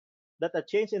that a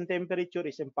change in temperature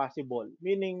is impossible,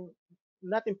 meaning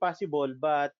not impossible,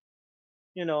 but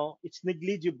it's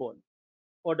negligible,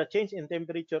 or the change in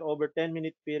temperature over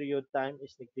 10-minute period time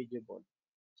is negligible.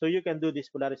 So you can do this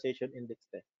polarization index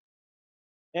test.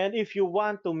 And if you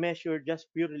want to measure just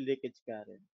purely leakage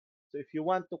current, so if you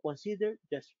want to consider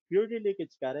just purely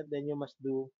leakage current, then you must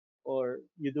do or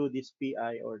you do this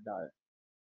PI or DAR.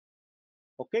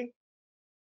 Okay?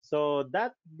 So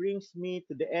that brings me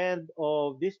to the end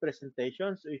of this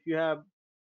presentation. So if you have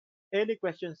any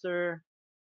questions, sir,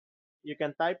 you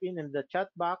can type in the chat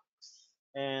box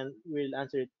and we'll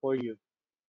answer it for you.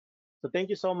 So thank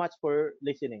you so much for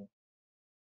listening.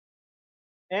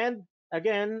 And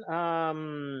again,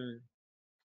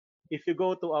 if you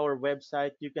go to our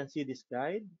website, you can see this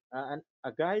guide,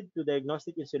 a guide to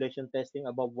diagnostic insulation testing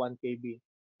above 1 kV.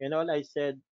 And all I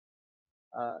said,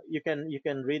 you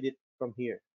can read it from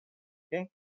here. Okay.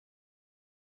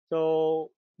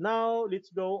 So now let's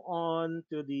go on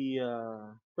to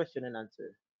the question and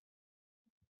answer.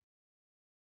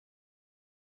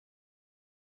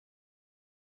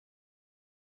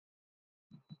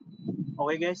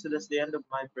 Okay, guys. So that's the end of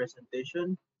my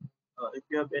presentation. If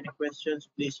you have any questions,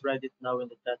 please write it now in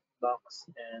the chat box,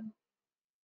 and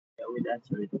I will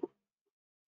answer it.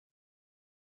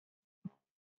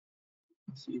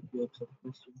 Let's see if you have some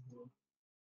questions here.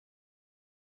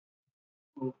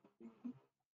 Okay.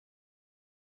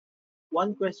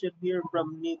 One question here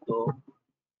from Nito.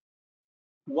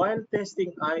 While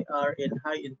testing IR in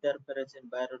high interference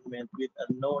environment with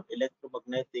unknown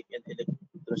electromagnetic and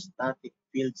electrostatic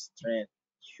field strength,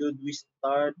 should we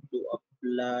start to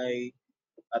apply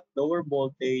at lower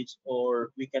voltage,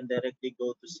 or we can directly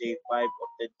go to say 5 or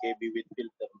 10 kV with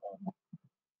filter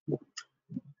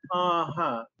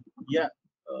on? Yeah,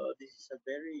 this is a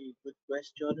very good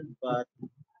question, but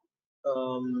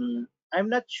I'm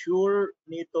not sure,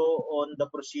 Nito, on the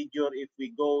procedure if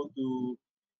we go to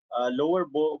lower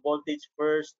voltage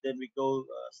first, then we go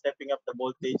stepping up the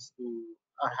voltage to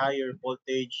a higher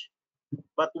voltage.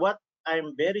 But what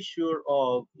I'm very sure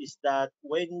of is that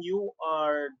when you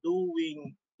are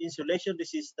doing insulation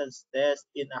resistance test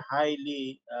in a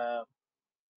highly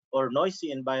or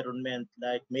noisy environment,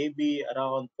 like maybe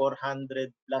around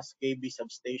 400 plus kV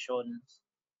substations,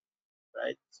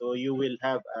 right? So you will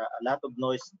have a lot of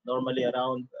noise, normally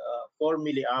around 4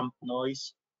 milliamp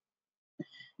noise.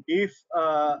 If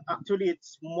actually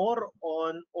it's more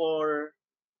on, or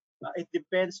it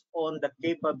depends on the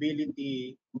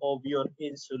capability of your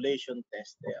insulation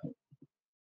tester.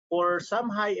 For some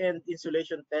high-end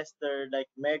insulation tester like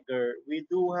Megger, we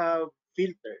do have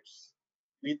filters.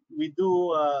 We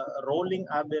do rolling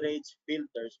average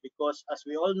filters, because as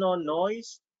we all know,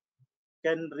 noise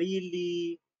can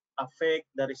really affect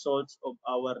the results of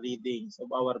our readings,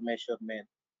 of our measurement.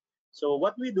 So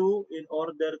what we do in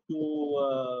order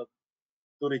to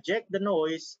reject the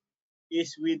noise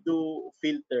is we do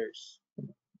filters.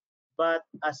 But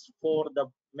as for the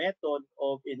method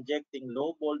of injecting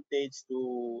low voltage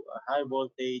to high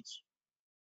voltage,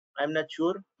 I'm not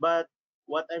sure. But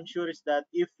what I'm sure is that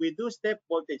if we do step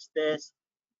voltage test,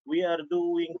 we are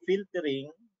doing filtering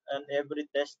on every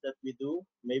test that we do.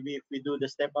 Maybe if we do the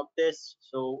step up test,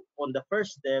 so on the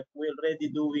first step, we're already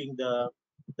doing the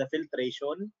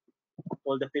filtration,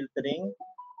 all the filtering,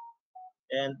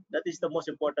 and that is the most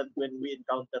important when we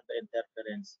encounter the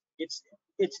interference. It's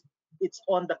it's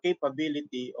on the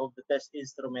capability of the test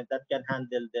instrument that can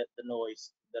handle the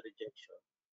noise, the rejection,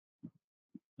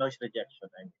 noise rejection.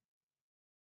 I mean.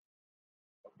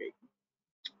 Okay.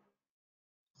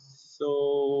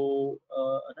 So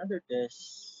another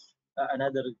test,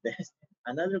 another test,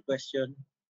 another question.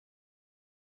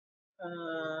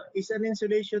 Is an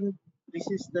insulation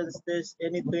resistance test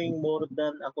anything more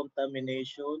than a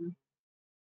contamination?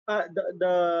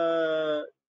 The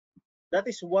that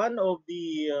is one of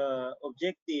the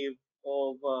objective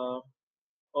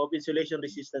of insulation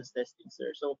resistance testing,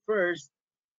 sir. So first,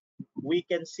 we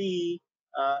can see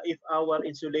if our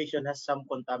insulation has some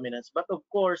contaminants. But of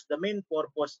course, the main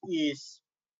purpose is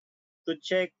to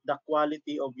check the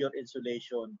quality of your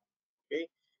insulation. Okay.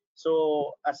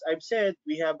 So as I've said,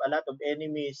 we have a lot of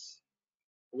enemies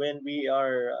when we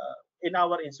are in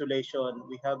our insulation.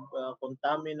 We have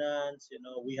contaminants,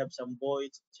 we have some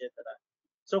voids, etc.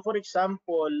 So for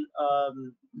example,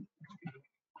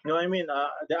 I mean,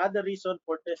 the other reason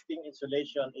for testing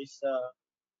insulation is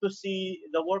to see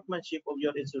the workmanship of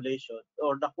your insulation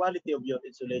or the quality of your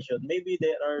insulation. Maybe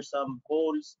there are some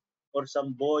holes or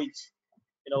some voids.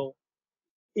 You know,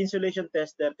 insulation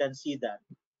tester can see that.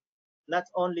 Not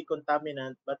only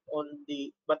contaminant, but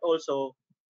also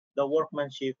the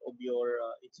workmanship of your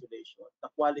insulation, the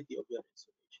quality of your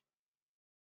insulation.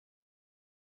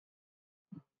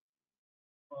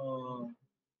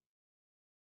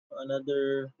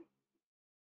 Another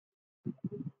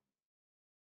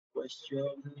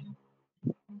question.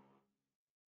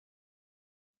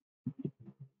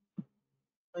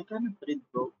 I cannot read,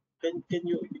 bro. Can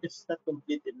you? Because it's not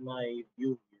complete in my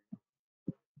view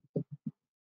here.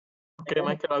 Okay,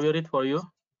 Michael, I will read for you.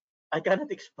 I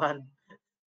cannot expand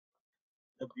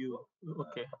the view.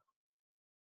 Okay.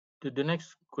 The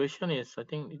next question is, I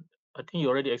think you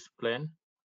already explained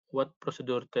what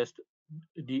procedure test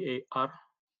DAR,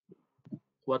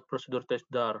 what procedure test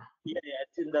DAR. Yeah,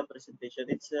 it's in the presentation.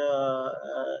 It's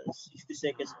 60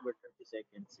 seconds over 30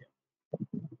 seconds.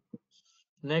 Yeah.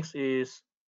 Next is,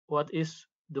 what is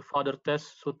the further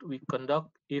test should we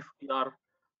conduct if DAR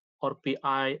or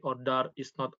PI or DAR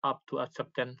is not up to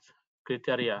acceptance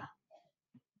criteria?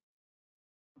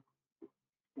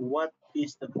 What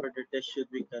is the further test should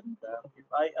we conduct if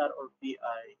IR or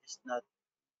PI is not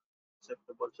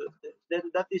acceptable? So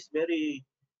then that is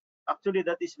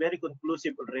that is very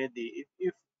conclusive already.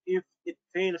 If it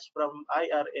fails from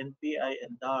IR and PI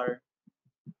and DAR,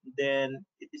 then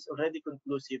it is already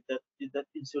conclusive that that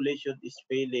insulation is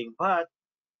failing. But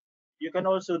you can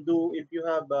also do, if you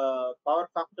have power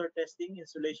factor testing,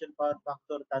 insulation power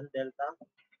factor tan delta.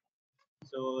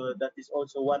 So that is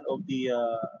also one of the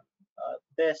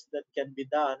tests that can be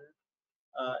done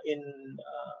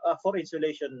for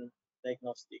insulation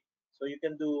diagnostic. So you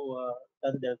can do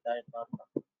tan delta and normal.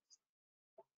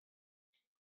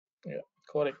 Yeah,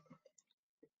 correct.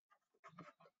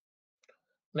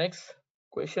 Next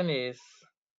question is,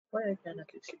 Why I cannot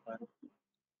expand?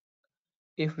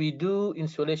 if we do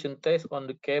insulation test on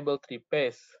the cable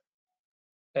 3-phase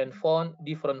and found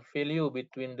different value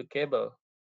between the cable,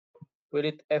 will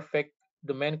it affect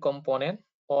the main component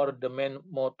or the main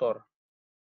motor?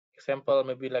 Example,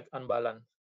 maybe like unbalanced.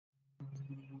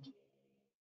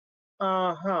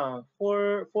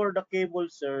 For the cable,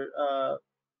 sir,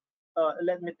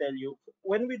 let me tell you,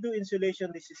 when we do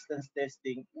insulation resistance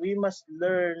testing, we must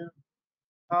learn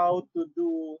how to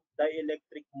do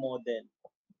dielectric model.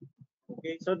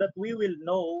 Okay, so that we will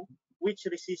know which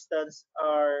resistance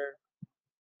are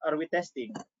we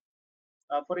testing.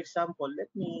 For example, let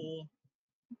me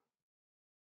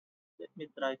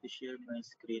try to share my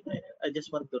screen. I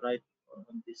just want to write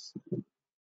on this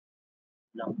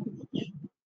language.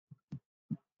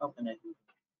 How can I do?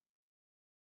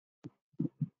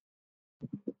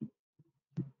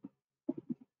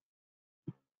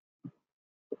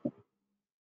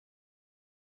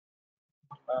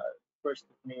 First,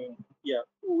 let me, yeah.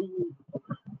 Ooh,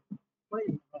 why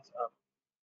what's up?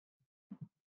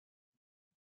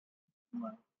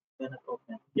 Cannot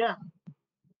open. Yeah.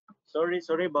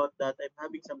 Sorry about that. I'm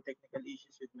having some technical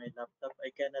issues with my laptop. I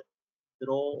cannot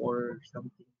draw or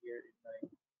something here in my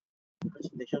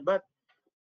presentation. But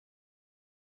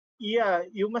yeah,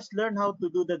 you must learn how to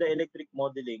do the dielectric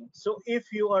modeling. So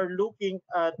if you are looking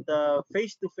at the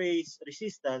face-to-face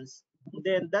resistance,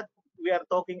 then that we are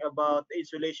talking about the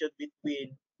insulation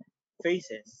between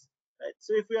phases. Right?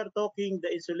 So if we are talking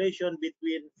the insulation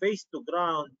between face to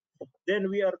ground, then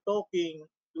we are talking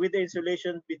with the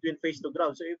insulation between face to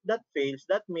ground. So if that fails,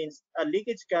 that means a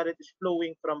leakage current is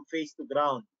flowing from face to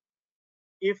ground.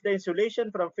 If the insulation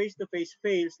from face to face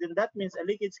fails, then that means a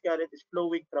leakage current is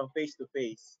flowing from face to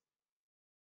face.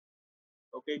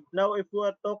 Okay. Now, if we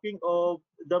are talking of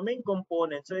the main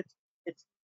component, so it's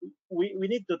we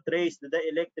need to trace the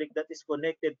dielectric that is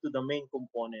connected to the main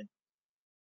component.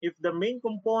 If the main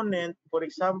component, for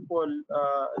example,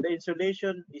 the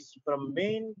insulation is from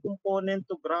main component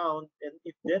to ground, and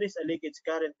if there is a leakage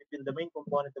current between the main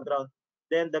component to ground,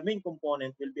 then the main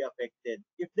component will be affected.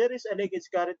 If there is a leakage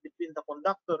current between the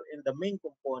conductor and the main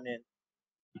component,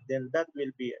 then that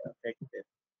will be affected.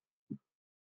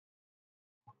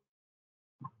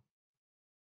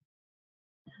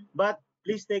 But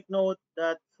please take note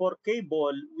that for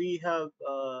cable, we have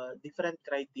different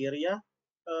criteria.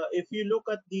 If you look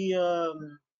at the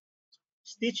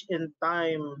stitch in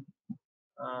time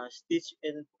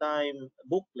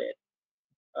booklet,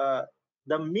 uh,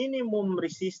 the minimum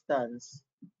resistance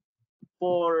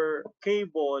for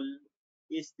cable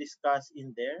is discussed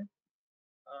in there.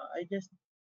 I just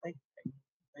I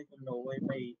don't know why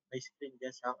my screen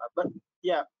just hung up, but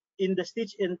yeah, in the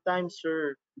stitch in time,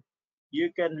 sir, you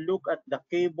can look at the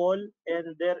cable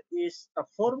and there is a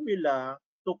formula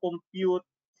to compute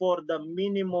for the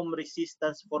minimum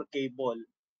resistance for cable.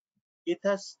 It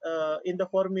has in the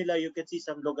formula you can see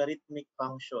some logarithmic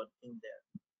function in there.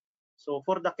 So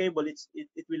for the cable, it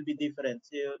will be different.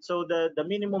 So the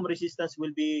minimum resistance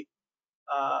will be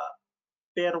uh,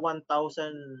 per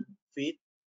 1,000 feet,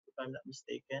 if I'm not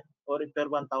mistaken, or per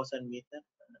 1,000 meter,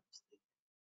 if I'm not mistaken.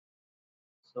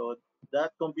 So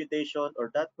that computation or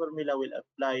that formula will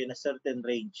apply in a certain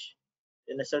range,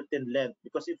 in a certain length.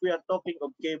 Because if we are talking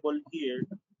of cable here,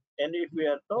 and if we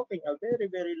are talking a very,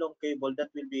 very long cable, that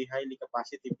will be highly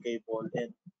capacitive cable,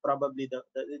 and probably the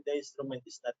instrument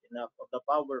is not enough, or the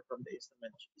power from the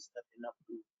instrument is not enough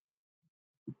to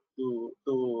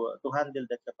handle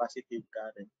that capacitive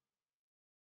current.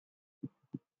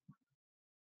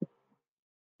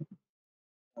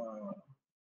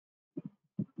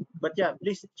 But yeah,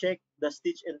 please check the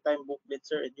stitch and time booklet,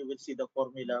 sir, and you will see the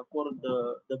formula for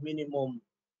the minimum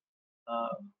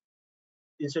uh,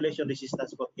 insulation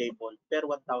resistance for cable per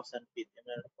 1,000 feet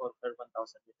or per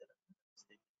 1,000 meter.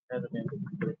 I remember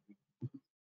correctly.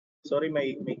 Sorry,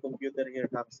 my computer here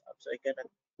hangs up, so I cannot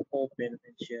open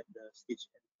and share the stitch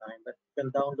and time, but you can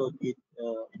download it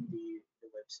in the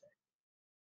website,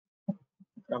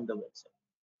 from the website.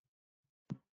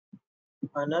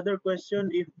 Another question,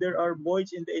 if there are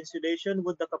voids in the insulation,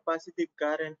 would the capacitive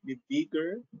current be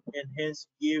bigger and hence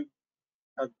give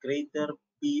a greater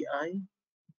PI?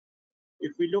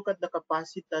 If we look at the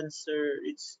capacitance, sir,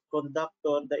 it's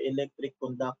conductor, the electric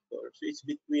conductor. So it's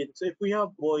between. So if we have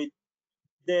void,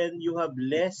 then you have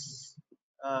less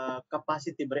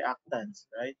capacitive reactance,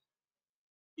 right?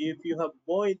 If you have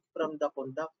void from the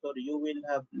conductor, you will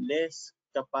have less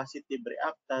capacitive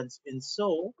reactants, and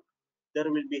so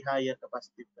there will be higher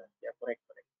capacitive current. Yeah, correct.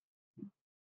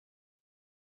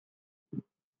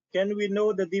 Can we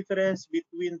know the difference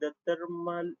between the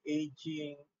thermal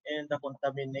aging and the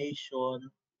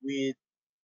contamination with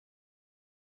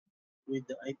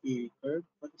the IP curve?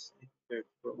 What is IP curve,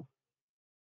 bro?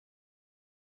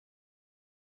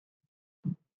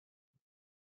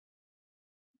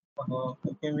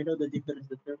 Can we know the difference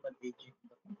the thermal aging and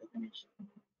the contamination?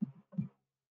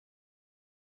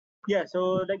 Yeah,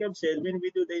 so like I've said, when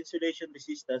we do the insulation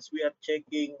resistance, we are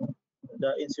checking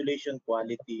the insulation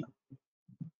quality.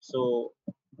 So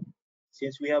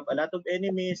since we have a lot of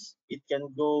enemies, it can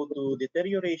go to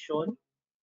deterioration.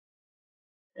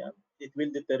 Yeah, it will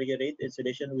deteriorate.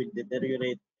 Insulation will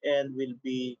deteriorate and will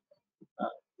be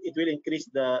it will increase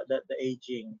the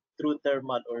aging through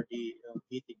thermal or the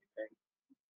heating effect.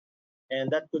 And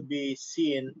that could be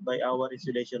seen by our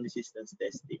insulation resistance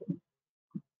testing.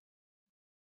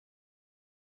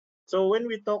 So when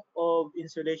we talk of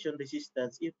insulation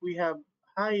resistance, if we have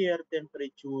higher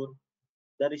temperature,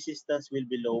 the resistance will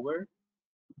be lower.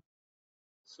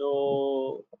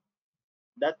 So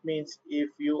that means if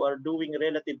you are doing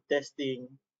relative testing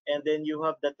and then you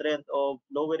have the trend of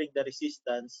lowering the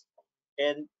resistance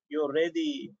and you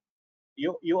already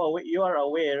you are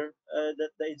aware that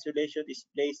the insulation is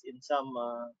placed in some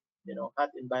hot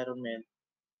environment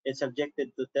and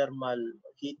subjected to thermal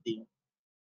heating,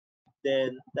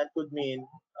 then that could mean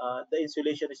the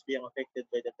insulation is being affected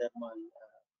by the thermal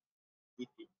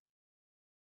heating.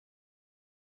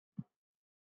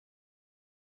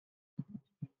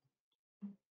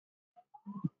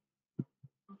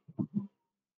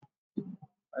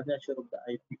 I'm not sure of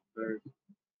the IP curve.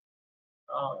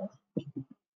 Uh,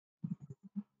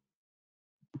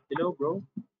 Hello, bro.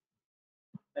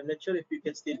 I'm not sure if you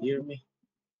can still hear me.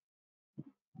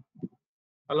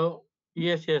 Hello.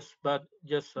 Yes, but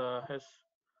just has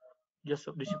just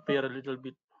disappear a little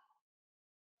bit.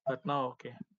 But now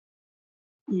okay.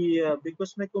 Yeah,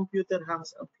 because my computer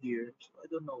hangs up here, so I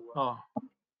don't know why. Oh,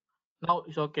 now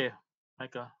it's okay,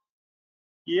 Micah.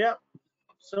 Yeah.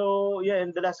 So yeah,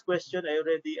 and the last question I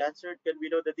already answered. Can we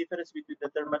know the difference between the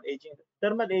thermal aging?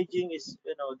 Thermal aging is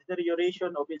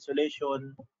deterioration of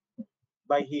insulation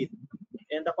by heat,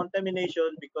 and the contamination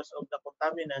because of the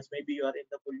contaminants. Maybe you are in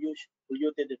the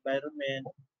polluted environment.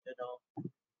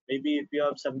 Maybe if you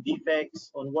have some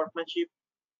defects on workmanship,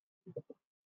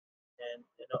 and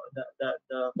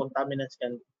the contaminants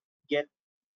can get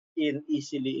in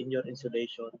easily in your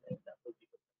insulation, and that will be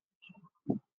good.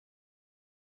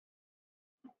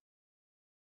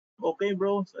 Okay,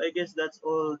 bro. So I guess that's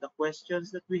all the questions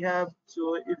that we have.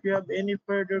 So if you have any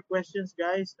further questions,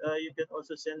 guys, you can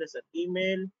also send us an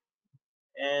email,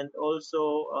 and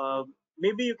also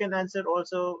maybe you can answer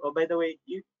also. By the way,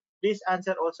 you please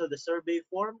answer also the survey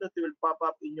form that will pop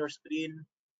up in your screen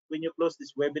when you close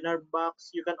this webinar box.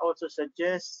 You can also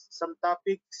suggest some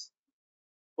topics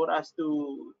for us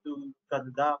to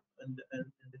conduct in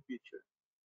the future.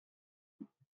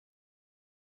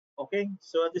 Okay,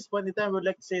 so at this point in time, I would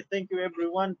like to say thank you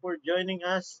everyone for joining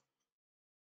us,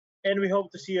 and we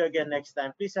hope to see you again next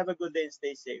time. Please have a good day and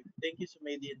stay safe. Thank you,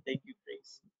 Sumedi, and thank you,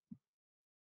 Grace.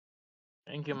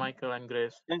 Thank you, Michael and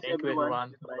Grace. Thanks, Thank you, everyone.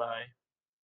 everyone. Goodbye. Bye.